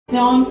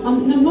Now,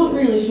 I'm not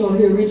really sure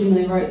who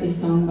originally wrote this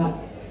song, but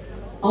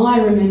I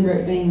remember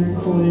it being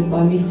recorded by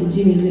Mr.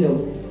 Jimmy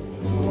Little.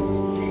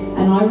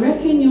 And I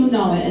reckon you'll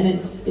know it, and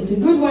it's a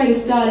good way to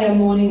start our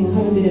morning. We'll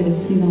have a bit of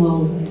a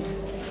sing-along.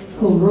 It's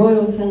called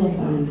Royal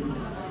Telephone.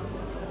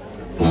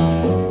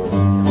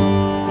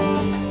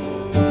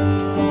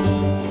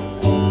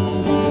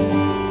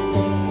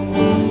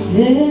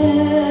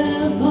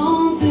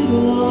 Telephone to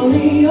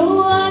glory, oh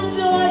what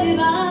joy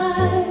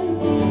divine.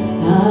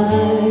 I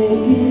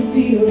can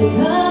feel the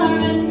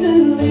current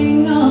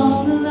moving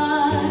on the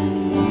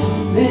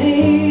line,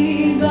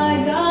 made by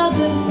God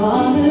the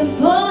Father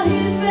for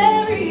His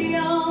very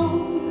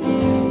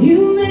own.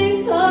 You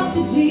may talk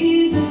to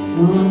Jesus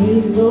on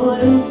His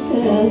royal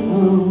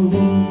telephone.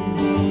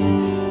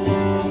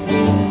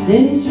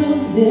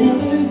 Central's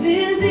never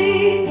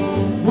busy,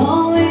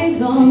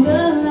 always on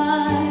the line.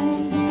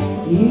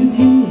 You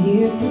can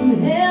hear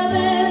from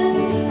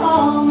heaven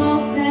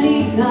almost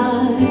any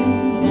time.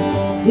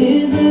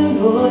 'Tis a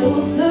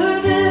royal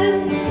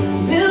service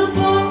built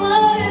for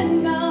one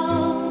and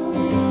all.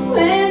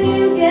 When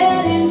you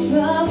get in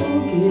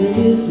trouble, give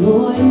this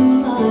royal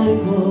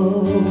life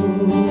hope.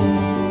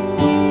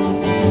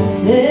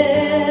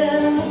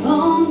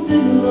 Telephone to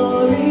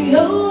glory,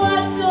 oh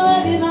what joy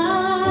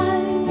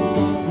divine.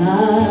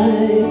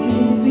 I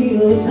can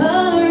feel the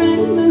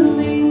current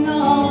moving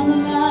on the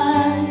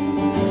line,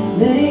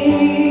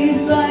 made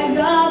by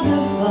God the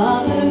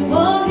Father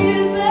for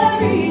His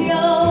very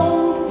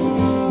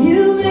own.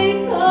 You may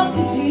talk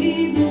to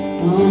Jesus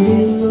on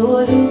His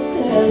royal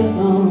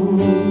telephone.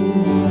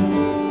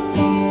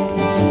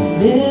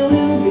 There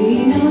will be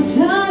no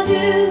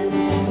charges,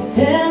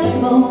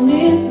 telephone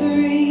is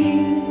free.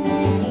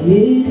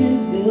 It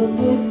is built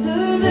for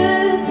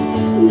service,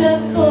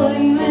 just for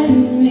you and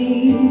me.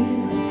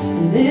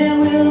 There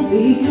will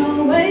be no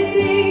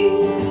waiting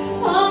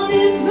on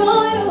this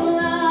royal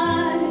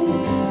line.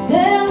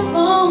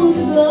 Telephone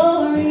to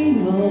glory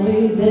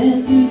always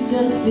answers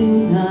just in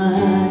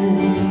time.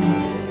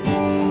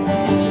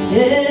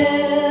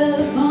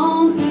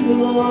 Telephone to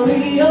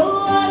glory, oh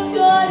what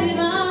joy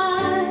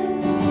divine.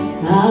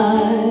 I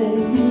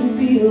can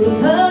feel the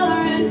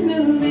current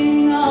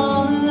moving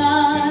on the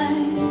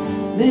line,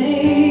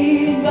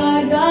 made by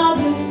God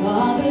the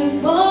Father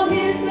for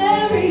His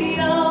very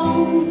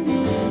own.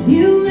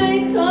 You may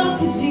talk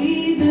to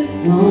Jesus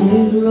on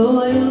His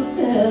royal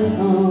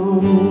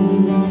telephone.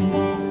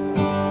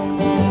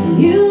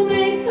 You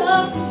may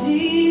talk to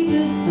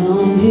Jesus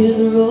on His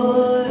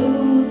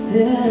royal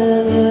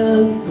telephone.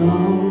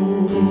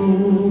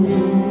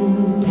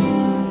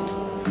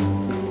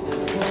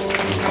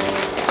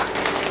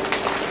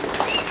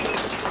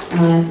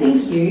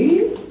 Thank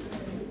you.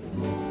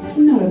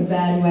 Not a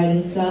bad way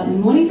to start in the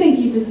morning. Thank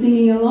you for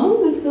singing along.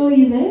 I saw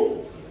you there.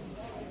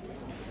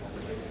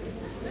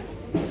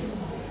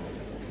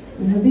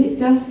 I'm a bit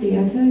dusty, I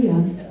tell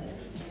you.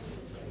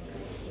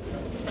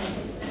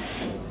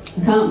 I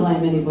can't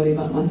blame anybody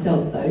but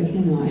myself though,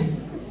 can I?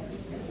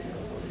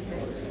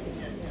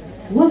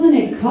 Wasn't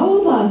it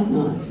cold last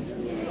night?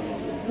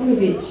 Got a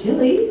bit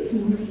chilly.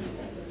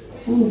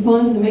 Trying to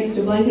find some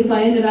extra blankets.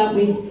 I ended up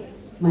with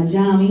my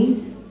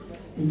jammies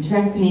and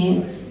track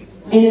pants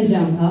and a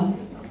jumper.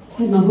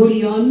 Had my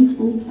hoodie on,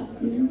 all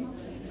tucked in.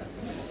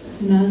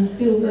 And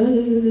still,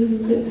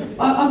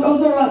 I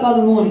was alright by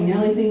the morning. The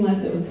only thing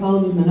left that was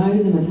cold was my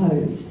nose and my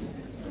toes.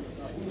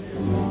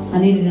 I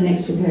needed an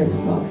extra pair of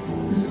socks.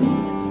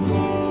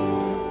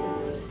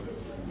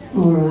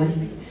 Alright.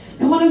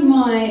 Now one of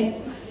my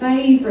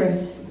favourite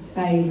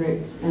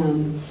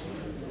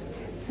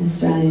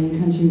Australian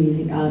country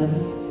music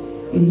artists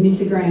is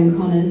Mr. Graham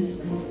Connors.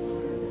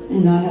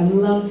 And I have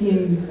loved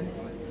him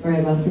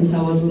forever since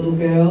I was a little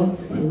girl,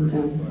 and I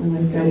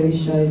always go to his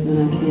shows when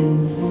I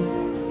can.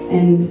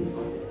 And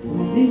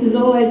this has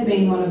always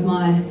been one of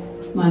my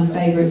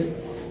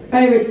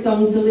favourite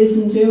songs to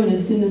listen to, and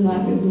as soon as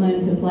I could learn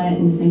to play it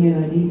and sing it,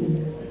 I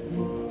did.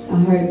 I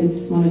hope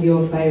it's one of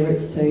your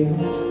favourites too.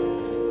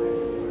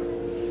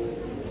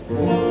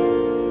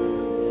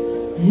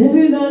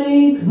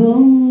 Everybody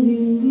called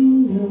him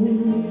Dingo.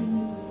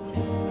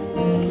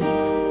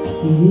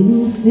 He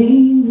didn't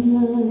seem to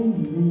mind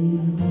me.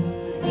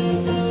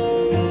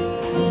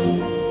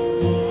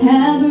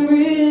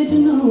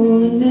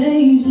 Aboriginal and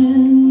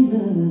Asian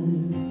blood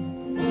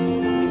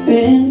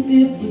ran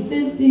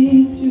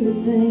 50-50 through his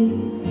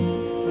veins.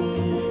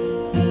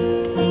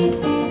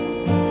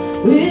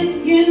 With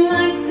skin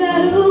like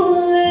saddle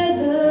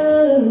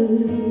leather,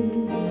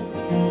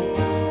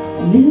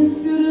 an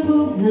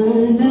inscrutable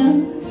kind of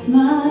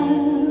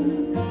smile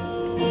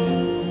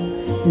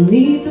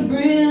beneath the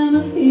brim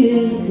of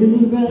his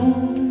Akura.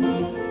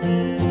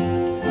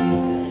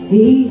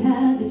 He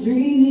had the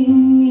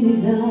dreaming in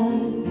his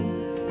eyes.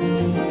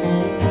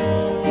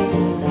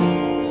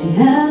 She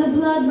had a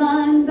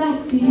bloodline back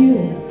to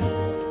Europe.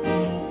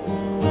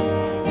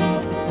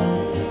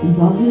 The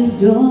boss's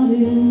daughter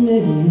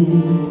married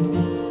him.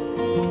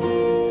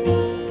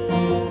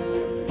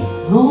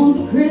 Home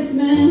for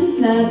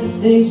Christmas at the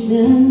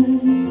station,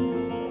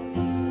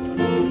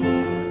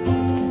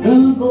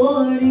 from a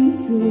boarding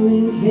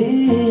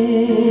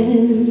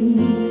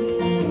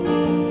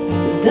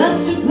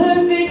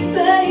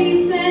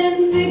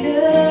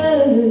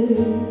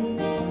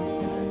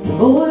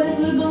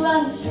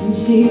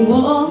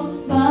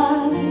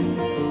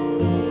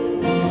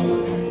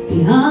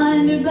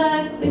Behind her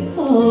back they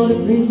called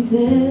her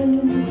princess.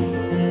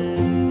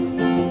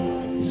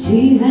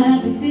 She had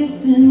the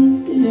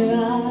distance in her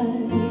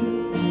eyes.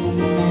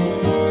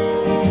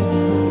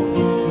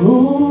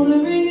 Oh, the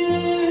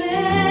ringer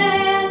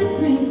and the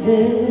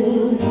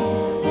princess,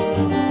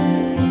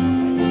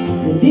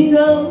 the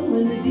dingo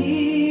and the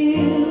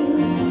deer.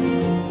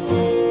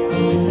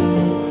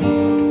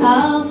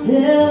 I'll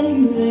tell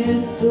you their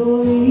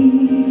story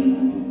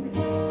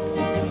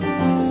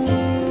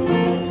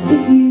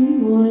if you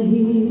want to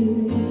hear.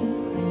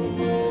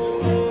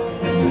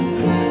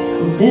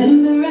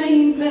 December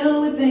rain fell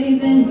with a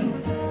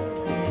vengeance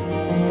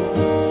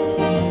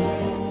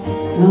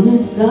from a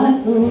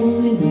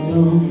cyclone in the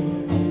bone.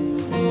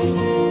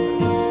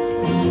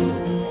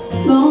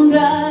 Bone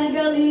dry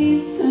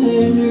gullies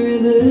turned to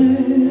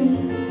rivers,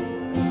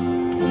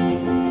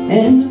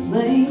 and the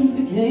plains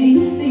became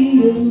a sea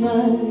of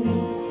mud.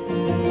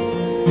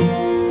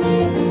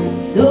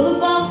 So the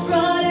boss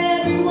brought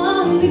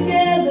everyone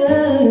together,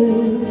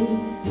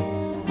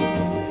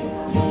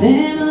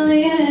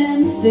 family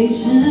and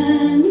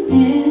station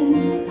hand,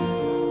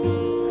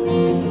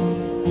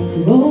 to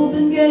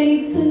open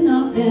gates and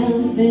knock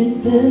down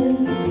fences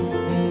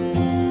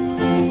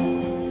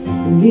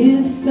and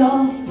give the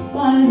stock a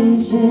fighting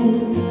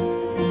chance.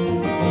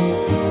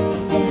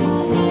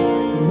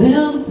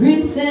 Well, the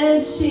princess,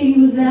 she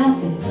was out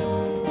there,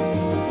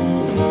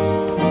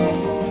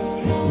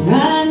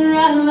 riding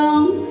right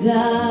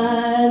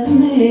alongside the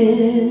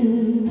men,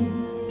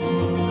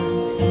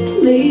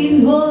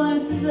 leading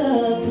horses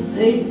up to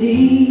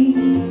safety,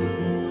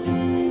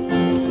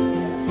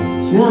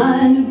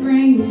 trying to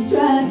bring the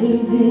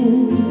stragglers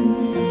in,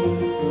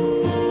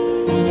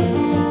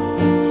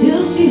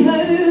 till she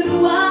heard a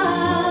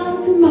wild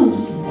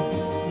commotion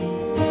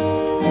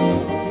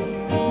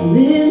a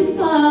little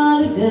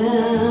farther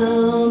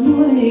down the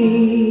way.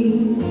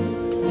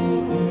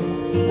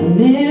 A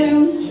mare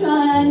was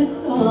trying to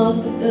cross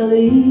the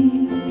gully,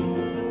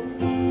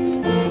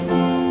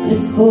 and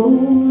its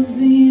foal was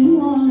being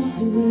washed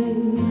away.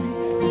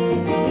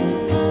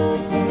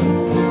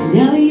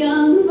 Now the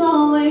young have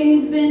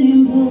always been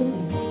impulsive.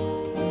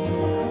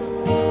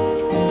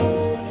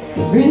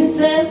 The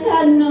princess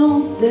had no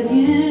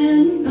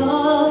second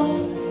thought.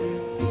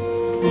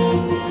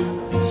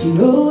 She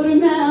rode her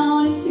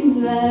mount into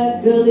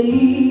that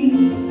gully,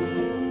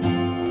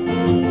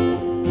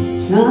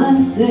 trying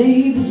to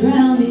save the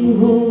drowning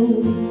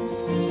horse.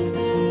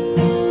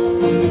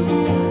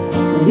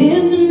 But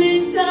in the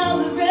midst of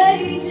the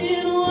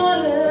raging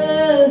water,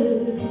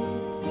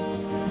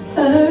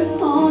 her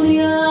pony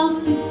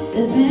lost its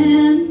step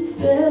and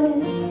fell,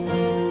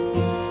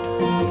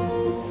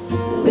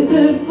 with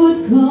her foot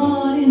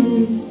caught in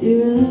the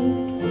stirrup.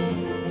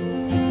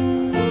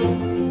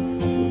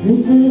 The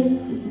princess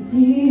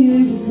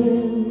disappeared as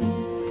well.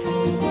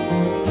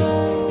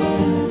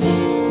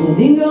 The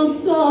dingo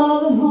saw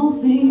the whole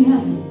thing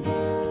happen,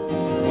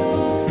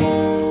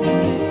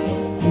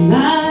 and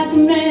like a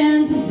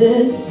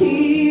man-possessed,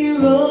 he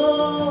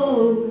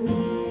rode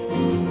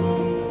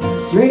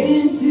straight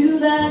into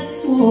that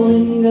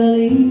swollen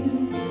gully,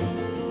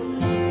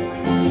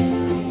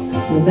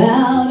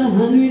 about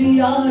 100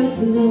 yards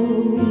below.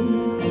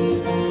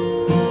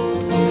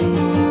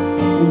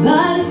 And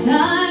by the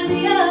time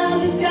the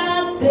others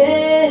got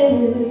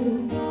there,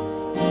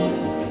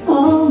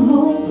 all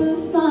hope of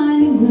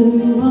finding her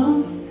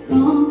was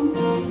gone.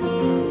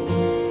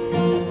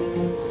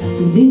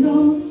 So Dingo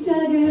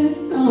staggered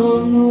from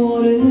the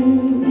water,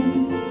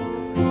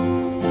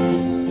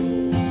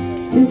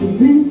 with the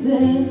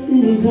princess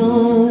in his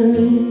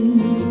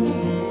arms.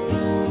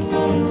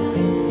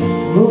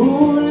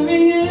 Oh, the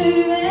ringer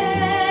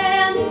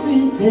and the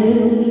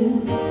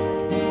princess,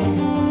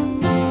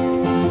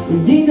 the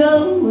dingo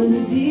and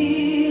the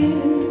deer.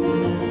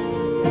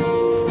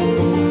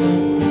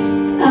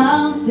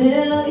 I'll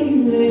tell you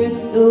their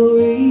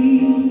story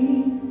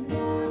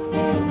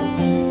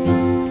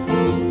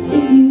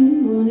if you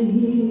want to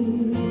hear.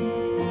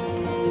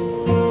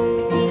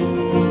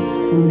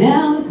 Well,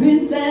 now the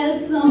princess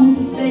owns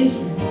the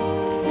station,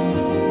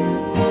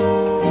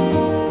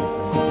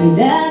 and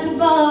that the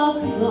boss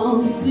has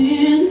long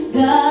since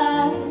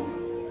died.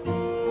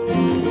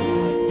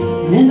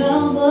 And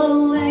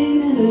although they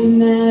never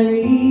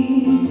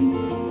married,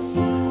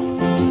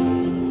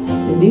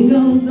 the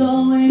dingo's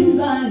always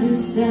by her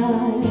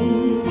side.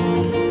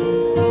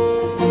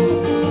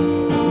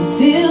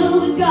 Still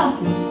the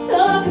gossips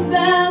talk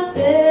about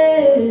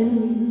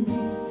them,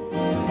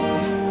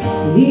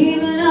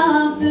 even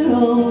after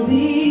all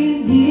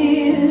these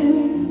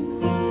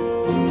years,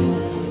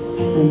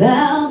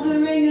 about the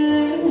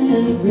ringer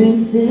and the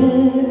princess,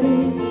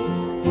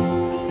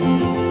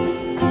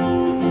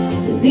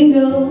 the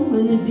dingo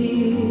and the deer.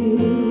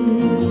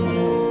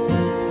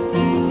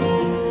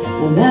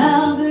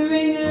 About the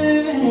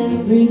ringer and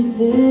the princess,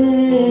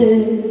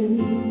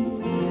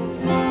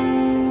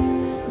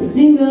 the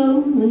dingo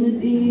and the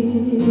deer.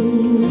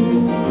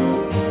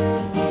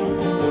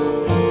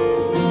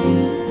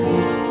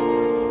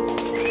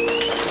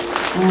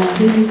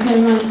 Thank you so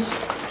much.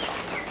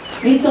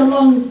 It's a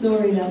long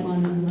story, that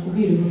one. It's a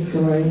beautiful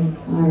story,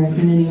 I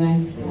reckon,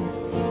 anyway.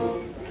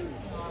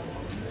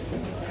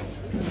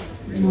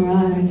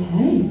 Alright,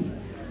 okay.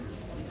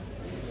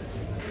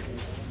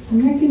 I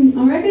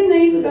reckon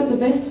these have got the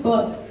best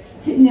spot,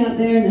 sitting out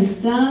there in the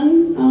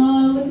sun.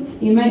 Oh, look,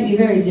 you make me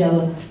very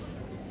jealous.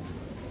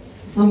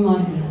 I'm a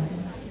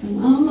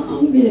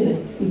bit of a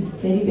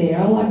teddy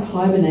bear. I like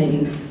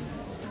hibernating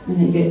when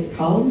it gets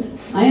cold.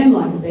 I am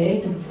like a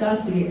bear because it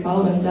starts to get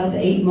cold. I start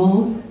to eat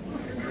more,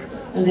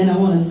 and then I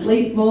want to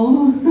sleep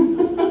more.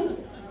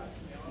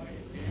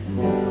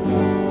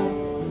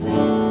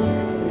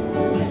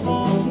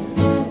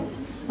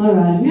 All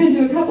right, I'm going to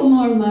do a couple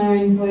more of my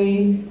own for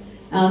you.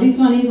 This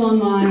one is on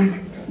my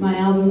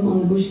album, on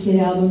the Bush Kid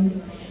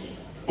album,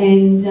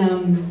 and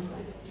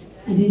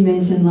I did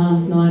mention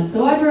last night.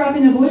 So I grew up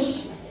in the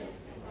bush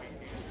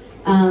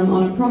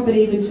on a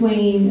property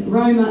between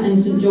Roma and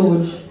St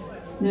George.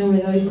 You know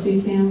where those two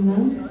towns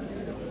are?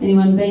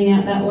 Anyone been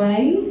out that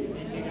way?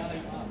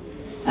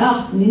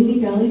 Ah,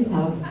 Nindy Gully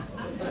Pub.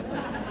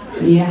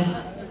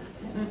 Yeah.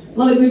 A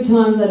lot of good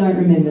times I don't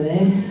remember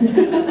there.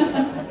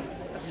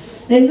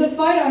 There's a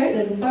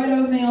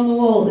photo of me on the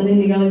wall at the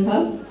Nindy Gully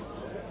Pub.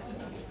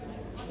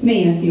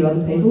 Me and a few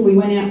other people. We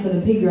went out for the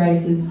pig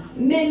races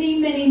many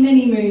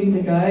moons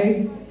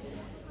ago.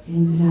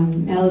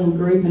 And our little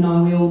group and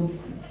I, we all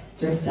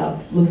dressed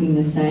up looking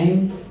the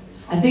same.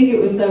 I think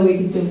it was so we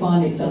could still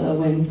find each other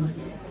when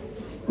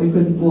we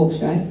couldn't walk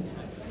straight.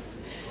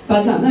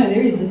 But no,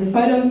 there's a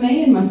photo of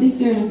me and my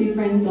sister and a few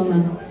friends on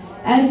the...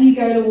 As you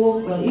go to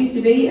walk, well, it used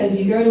to be, as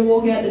you go to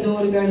walk out the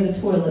door to go to the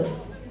toilet.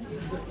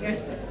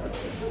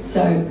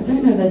 So, I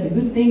don't know if that's a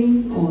good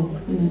thing or...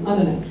 I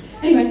don't know.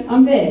 Anyway,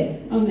 I'm there.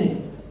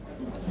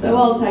 So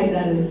I'll take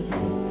that as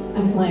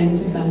a claim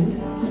to fame.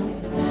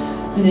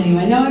 And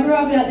anyway, no, I grew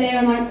up out there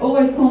and I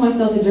always call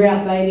myself a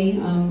drought baby.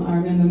 I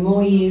remember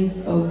more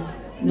years of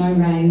no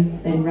rain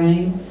than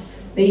rain.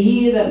 The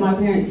year that my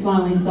parents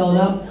finally sold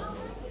up,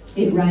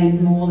 it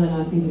rained more than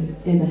I think it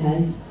ever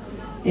has.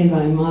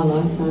 Ever in my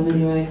lifetime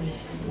anyway.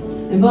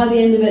 And by the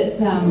end of it,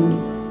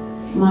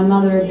 my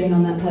mother had been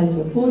on that place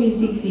for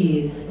 46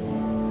 years.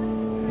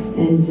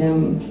 And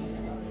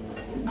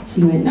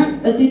she went, no,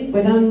 that's it,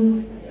 we're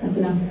done, that's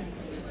enough.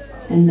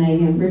 And they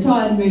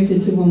retired and moved to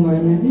Toowoomba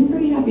and they've been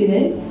pretty happy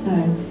there. So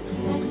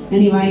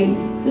anyway,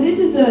 so this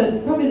is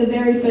probably the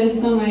very first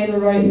song I ever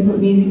wrote and put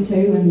music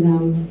to. And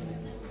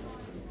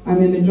I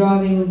remember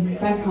driving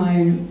back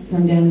home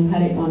from down the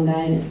paddock one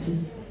day and it's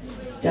just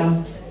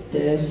dust,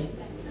 dirt,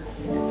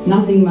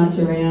 nothing much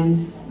around.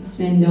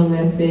 Spend all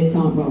our spare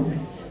time, well,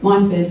 my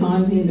spare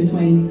time in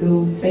between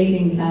school,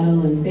 feeding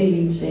cattle and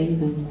feeding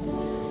sheep and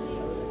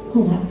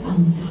all that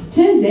fun stuff.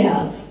 Turns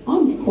out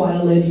I'm quite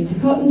allergic to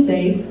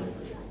cottonseed,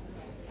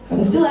 but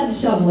I still had to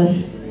shovel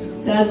it.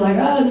 Dad's like,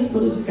 oh, just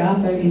put a scarf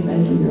over your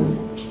face and go.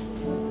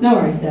 No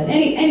worries, Dad.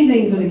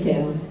 Anything for the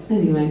cows.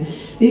 Anyway,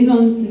 this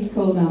one's just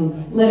called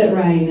Let It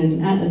Rain,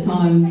 and at the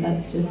time,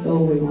 that's just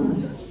all we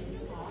wanted.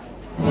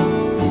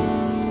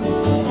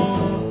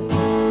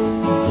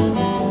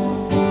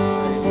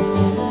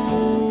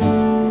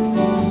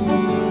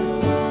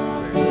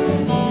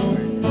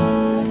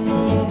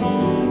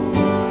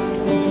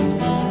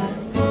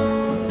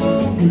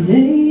 The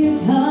day is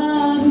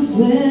hot and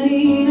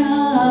sweaty,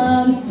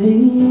 not a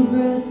single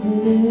breath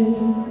of air.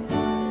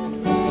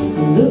 I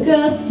look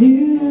up to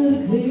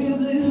the clear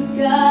blue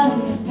sky,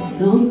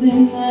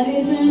 something that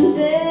isn't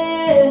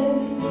there.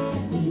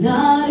 There's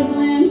not a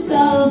glimpse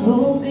of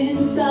hope in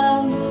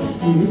sight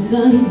on this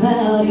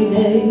uncloudy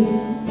day.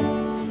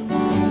 I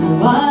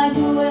wipe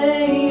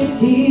away a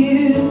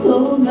tear,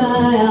 close my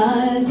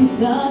eyes and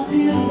start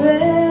to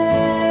pray.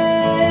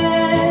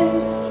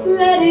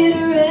 Let it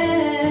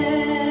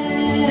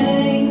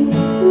rain,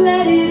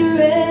 let it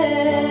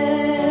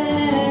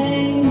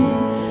rain.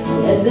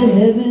 Let the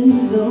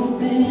heavens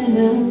open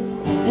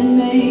up and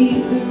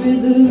make the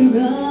river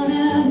run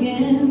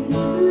again.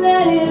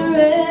 Let it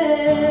rain.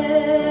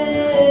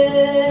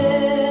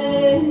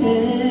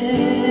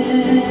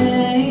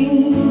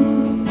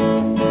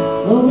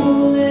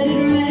 Oh, let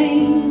it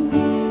rain.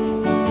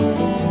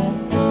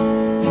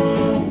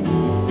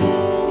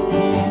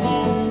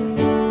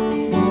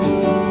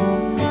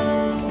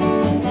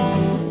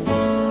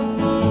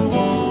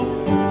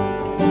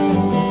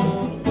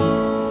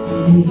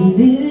 The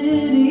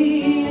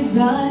humidity is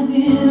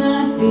rising, I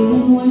feel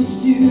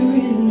moisture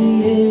in the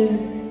air.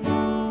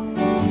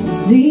 A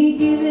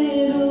sneaky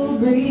little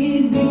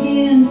breeze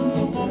begins to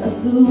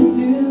rustle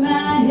through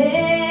my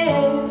hair.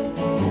 I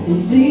can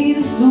see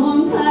the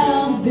storm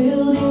clouds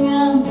building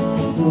up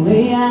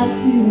way out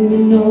to the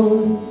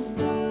north.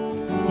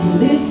 And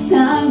this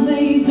time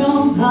please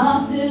don't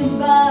pass us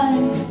by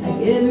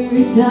like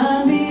every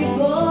time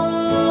before.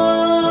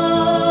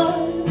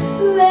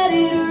 Let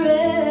it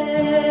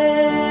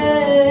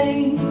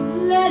rain,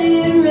 let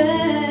it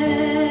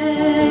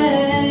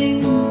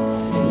rain.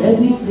 Let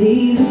me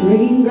see the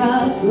green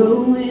grass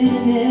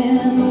growing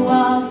and the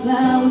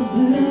wildflowers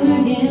bloom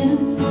again.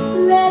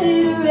 Let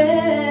it rain.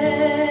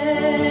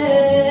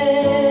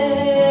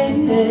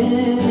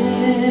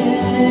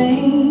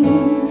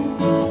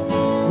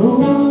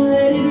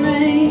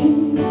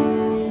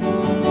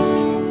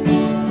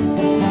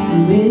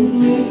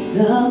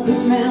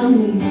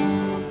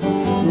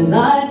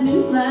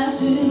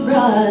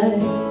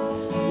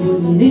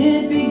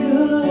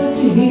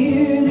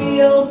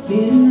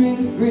 tin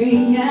roof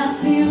ring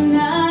out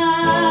tonight.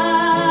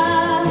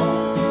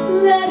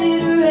 Let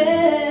it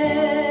rain,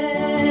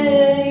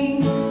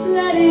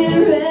 let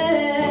it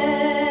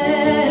rain.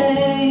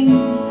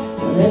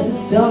 Let the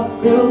stock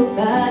grow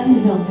fat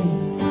and healthy.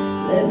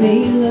 Let me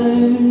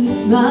learn to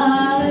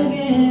smile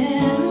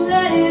again.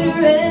 Let it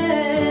rain.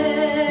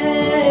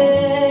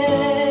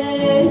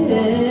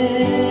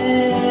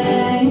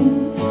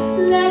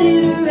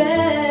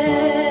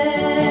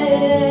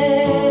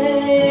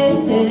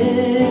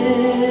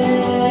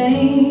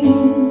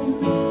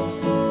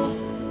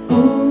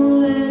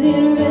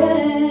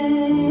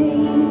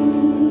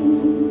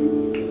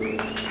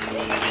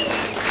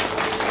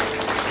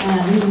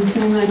 Thank you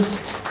so much.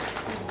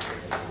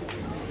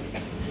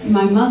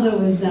 My mother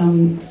was,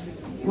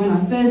 when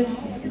I first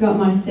got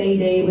my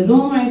CD, it was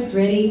almost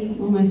ready to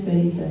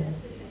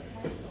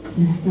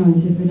go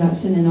into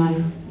production, and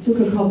I took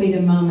a copy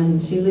to Mum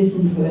and she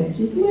listened to it.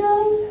 She said,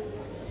 well,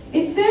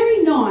 it's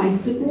very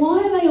nice, but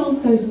why are they all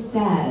so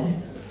sad? I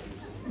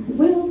said,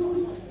 well,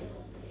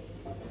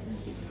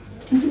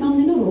 Mum,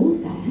 they're not all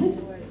sad.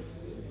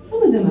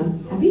 Some of them are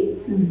happy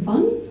and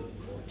fun.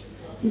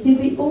 She said,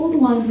 but all the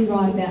ones you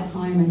write about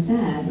home are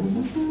sad. I was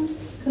like, oh,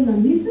 because I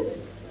miss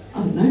it? I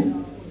don't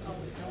know.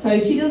 So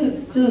she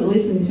doesn't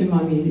listen to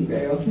my music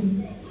very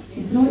often.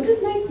 She said, oh, it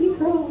just makes me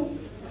cry.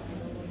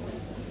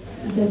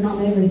 I said,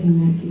 Mum, everything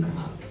makes you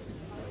cry.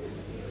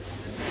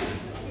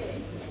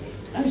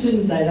 I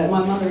shouldn't say that.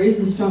 My mother is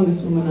the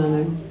strongest woman I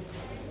know.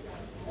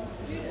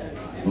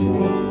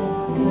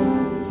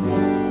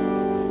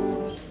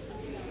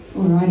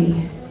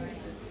 Alrighty.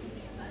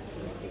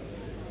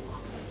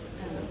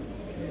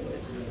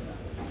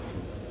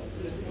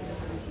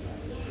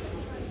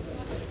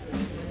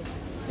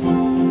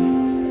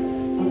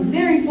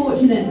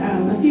 Fortunate, a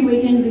few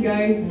weekends ago,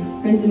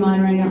 friends of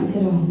mine rang up and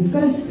said, oh, we've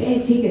got a spare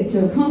ticket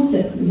to a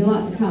concert. Would you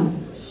like to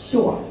come?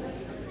 Sure.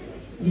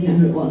 I didn't know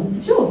who it was. I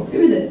said, sure, who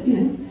is it? You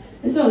know.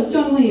 And so it was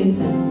John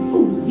Williamson.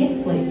 Oh, yes,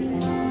 please.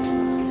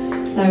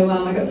 So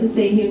I got to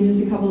see him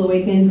just a couple of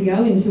weekends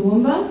ago in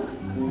Toowoomba.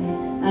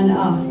 And it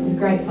was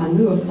great fun.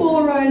 We were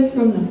 4 rows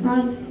from the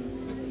front,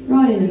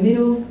 right in the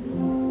middle.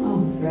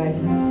 Oh, it was great.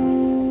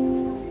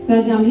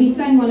 But he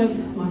sang one of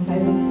my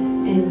favourites.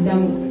 And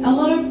a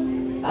lot of,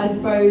 I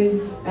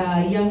suppose,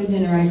 younger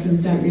generations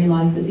don't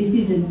realise that this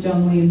is a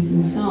John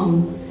Williamson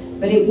song,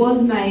 but it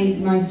was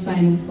made most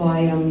famous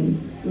by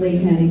Lee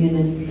Kernaghan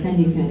and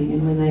Tanya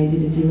Kernaghan when they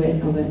did a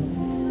duet of it.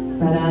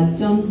 But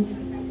John's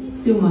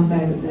still my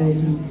favourite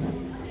version. But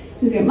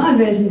you'll get my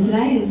version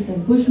today, and it's a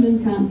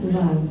Bushman Can't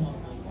Survive.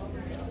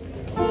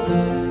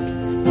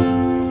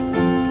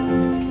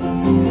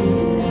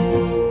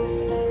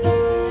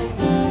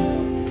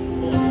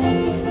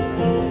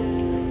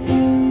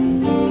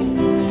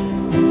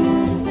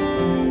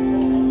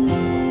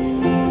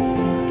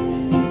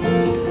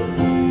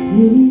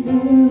 City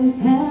girl is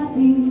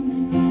happy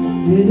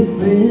with her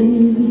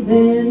friends and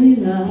family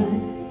life.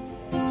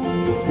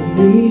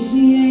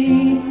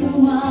 Appreciates the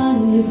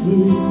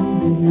wonderful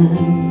good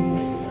night.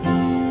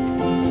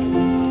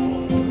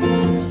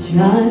 She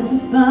tries to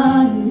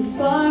find the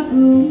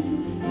sparkle.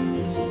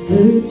 She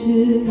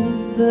searches,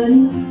 but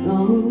it's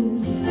gone.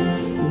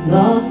 With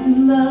lots of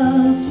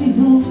love, she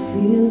hopes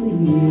he'll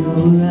be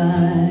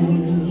alright.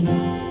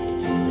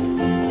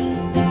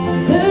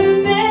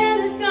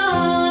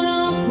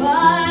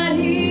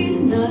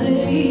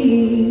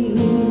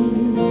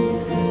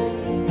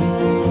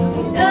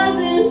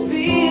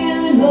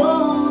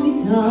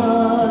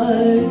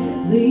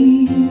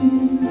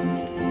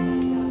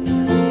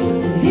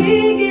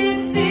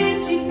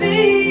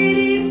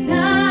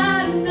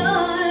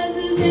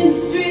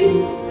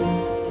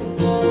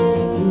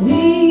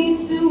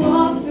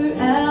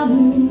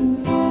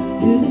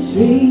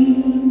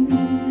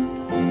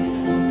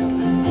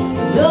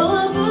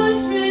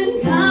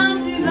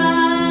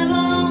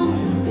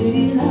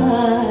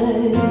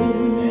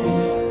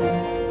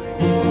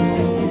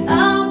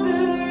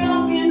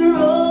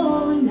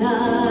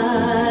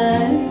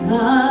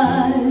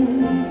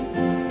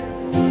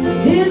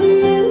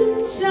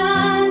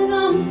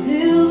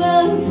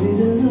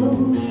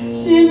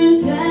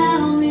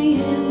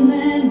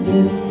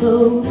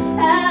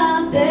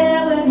 Out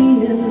there where the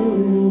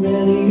yellow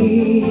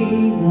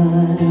belly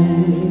lies.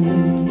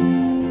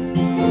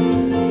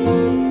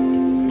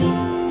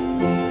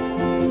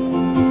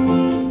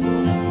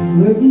 He's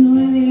working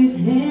with his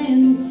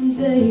hands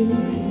today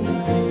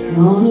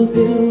on a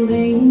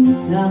building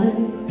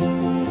site.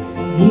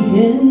 He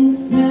can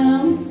smell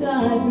the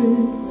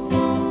cypress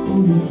on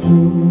the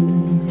floor.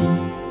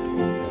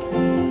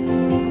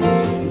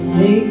 It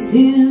takes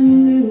him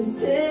to a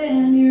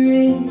sandy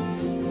ridge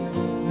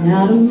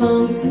out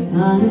amongst the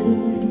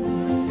pines.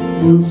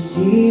 No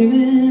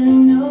shearing,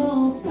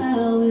 no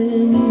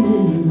plowing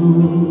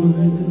anymore.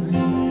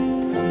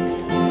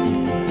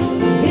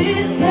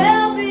 His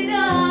healthy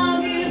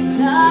dog is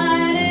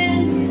tired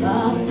and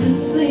fast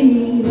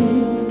asleep.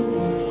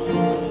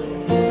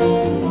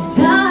 He's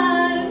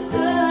tired of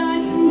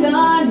searching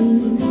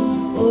gardens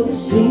for the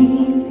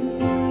sheep.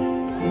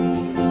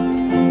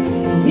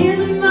 His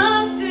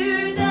master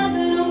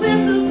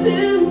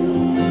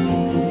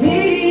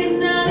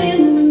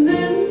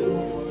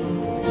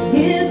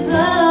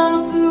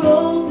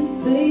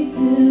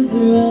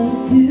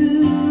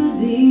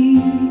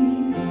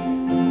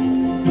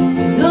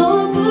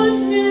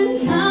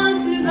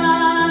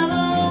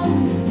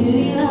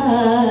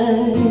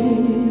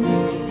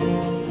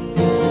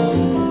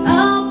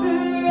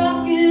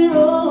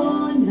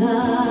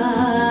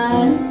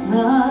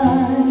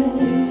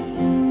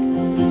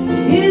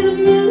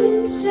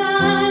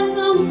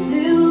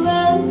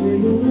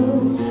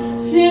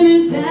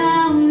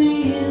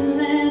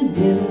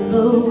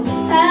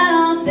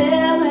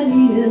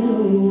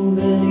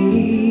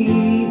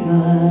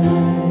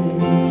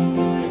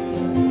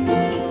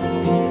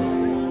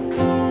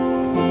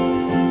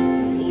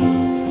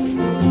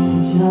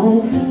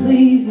tries to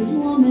please his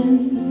woman,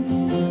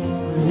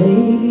 the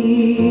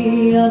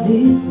lady of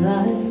his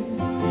life,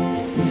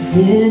 is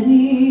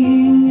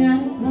standing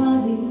at a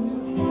party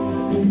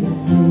with a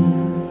hand.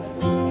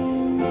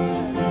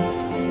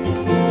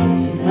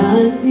 She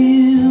finds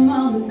him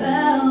on the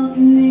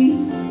balcony,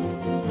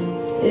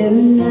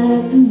 staring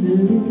at the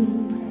moon.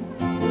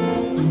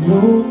 An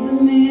old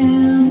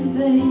familiar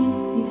face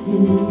he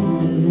can't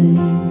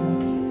relate.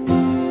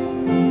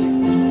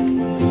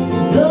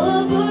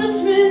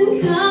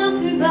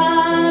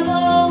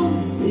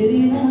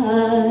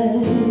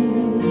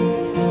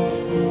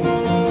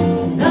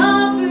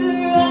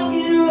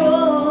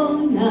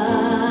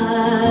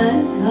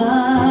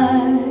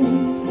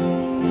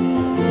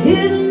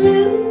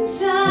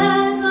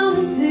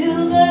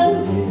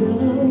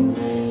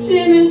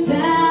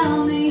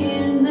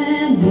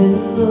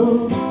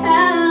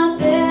 Out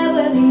there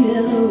where the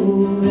yellow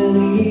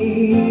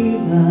belly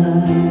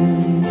lies.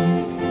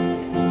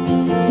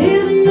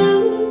 His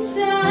moon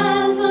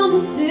shines on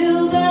the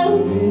silver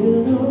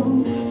river,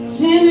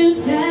 shimmers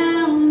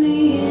down the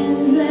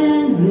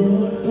inland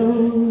river.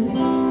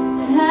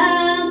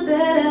 Out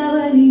there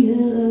where the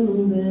yellow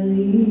belly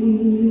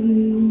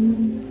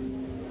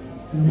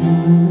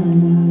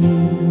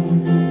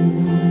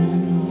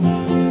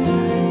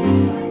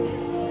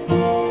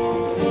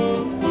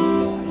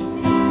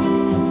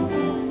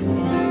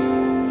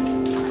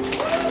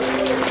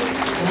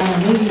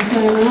Thank you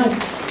so much.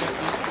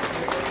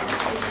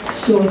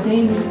 Sure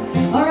thing.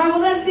 All right,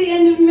 well, that's the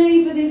end of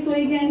me for this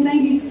weekend.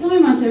 Thank you so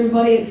much,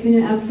 everybody. It's been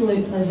an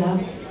absolute pleasure.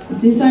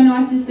 It's been so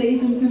nice to see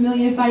some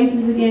familiar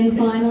faces again,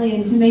 finally,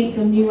 and to meet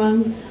some new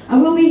ones. I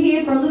will be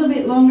here for a little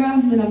bit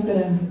longer, then I've got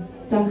to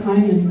duck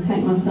home and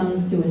take my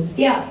sons to a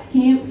scouts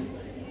camp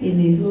in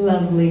this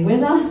lovely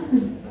weather.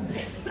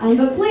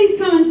 But please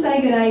come and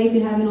say good day if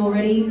you haven't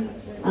already.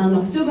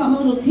 I've still got my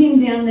little tin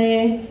down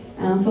there.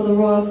 For the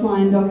Royal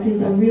Flying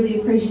Doctors. I really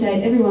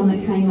appreciate everyone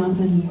that came up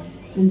and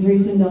threw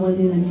some dollars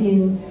in the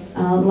tin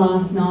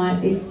last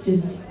night. It's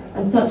just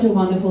such a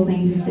wonderful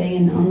thing to see,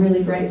 and I'm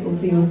really grateful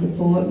for your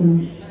support,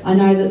 and I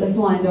know that the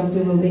Flying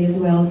Doctor will be as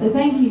well. So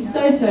thank you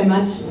so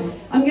much.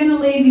 I'm going to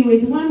leave you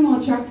with one more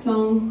truck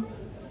song.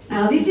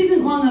 This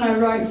isn't one that I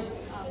wrote,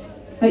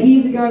 but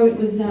years ago it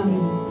was,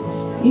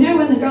 you know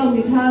when the Golden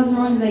Guitars were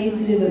on, they used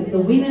to do the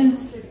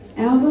Winners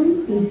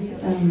albums, these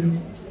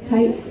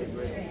tapes.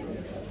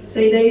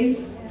 CDs,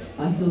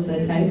 I still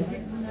say tapes,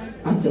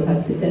 I still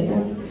have cassette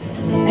tapes.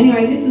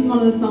 Anyway, this was one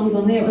of the songs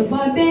on there. It was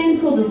by a band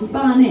called the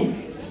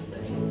Sparnettes.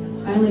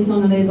 Only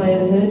song of theirs I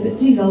ever heard, but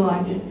geez, I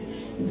liked it.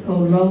 It's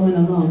called Rolling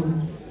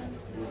Along.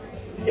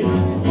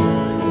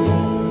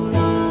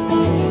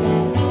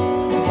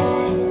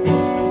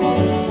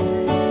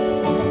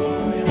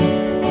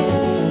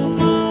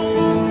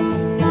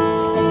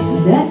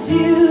 Is that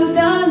you,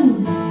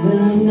 darling? Well,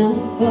 I'm not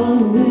far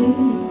away.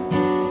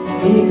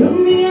 Can you cook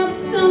me up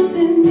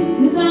something,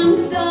 'cause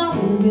I'm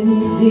starving?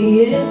 You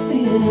see, it's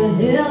been a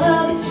hell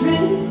of a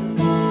trip,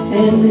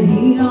 and the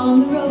heat on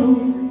the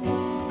road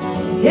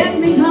has kept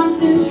me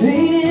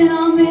concentrating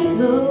on this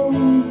load.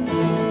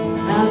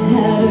 I've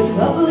had a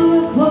couple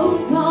of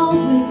close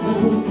calls with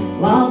some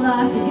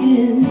wildlife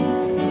again,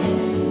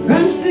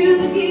 crunched through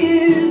the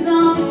gears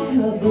on a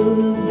couple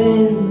of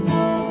bends,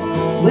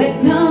 sweat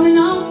coming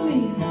off me,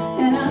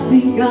 and I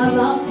think I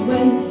lost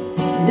weight.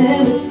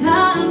 There were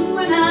times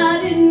when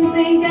I didn't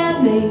think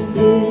I'd make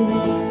it,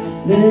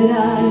 but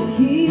I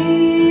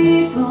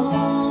keep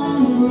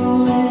on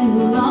rolling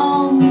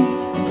along,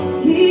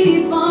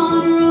 keep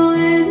on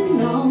rolling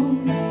along,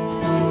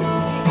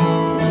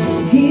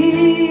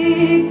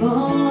 keep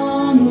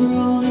on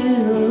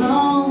rolling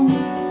along,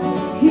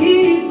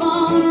 keep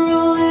on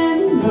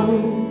rolling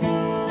along.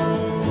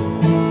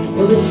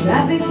 Well, the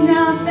traffic's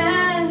not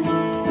bad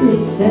for a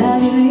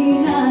Saturday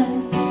night,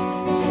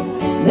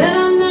 that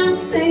I'm not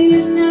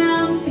saying that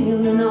I'm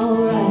feeling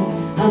alright.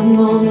 I'm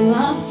on the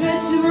last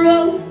stretch of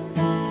road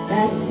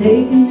that's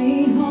taking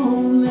me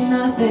home, and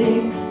I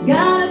think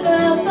God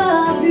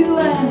above you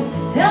has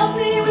helped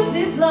me with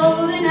this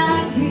load, and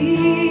I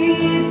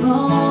keep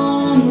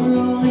on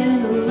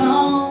rolling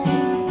along,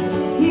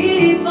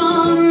 keep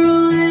on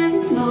rolling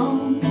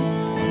along,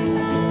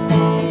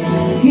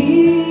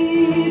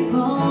 keep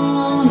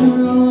on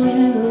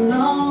rolling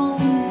along,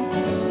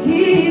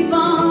 keep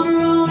on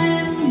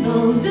rolling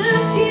along,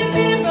 just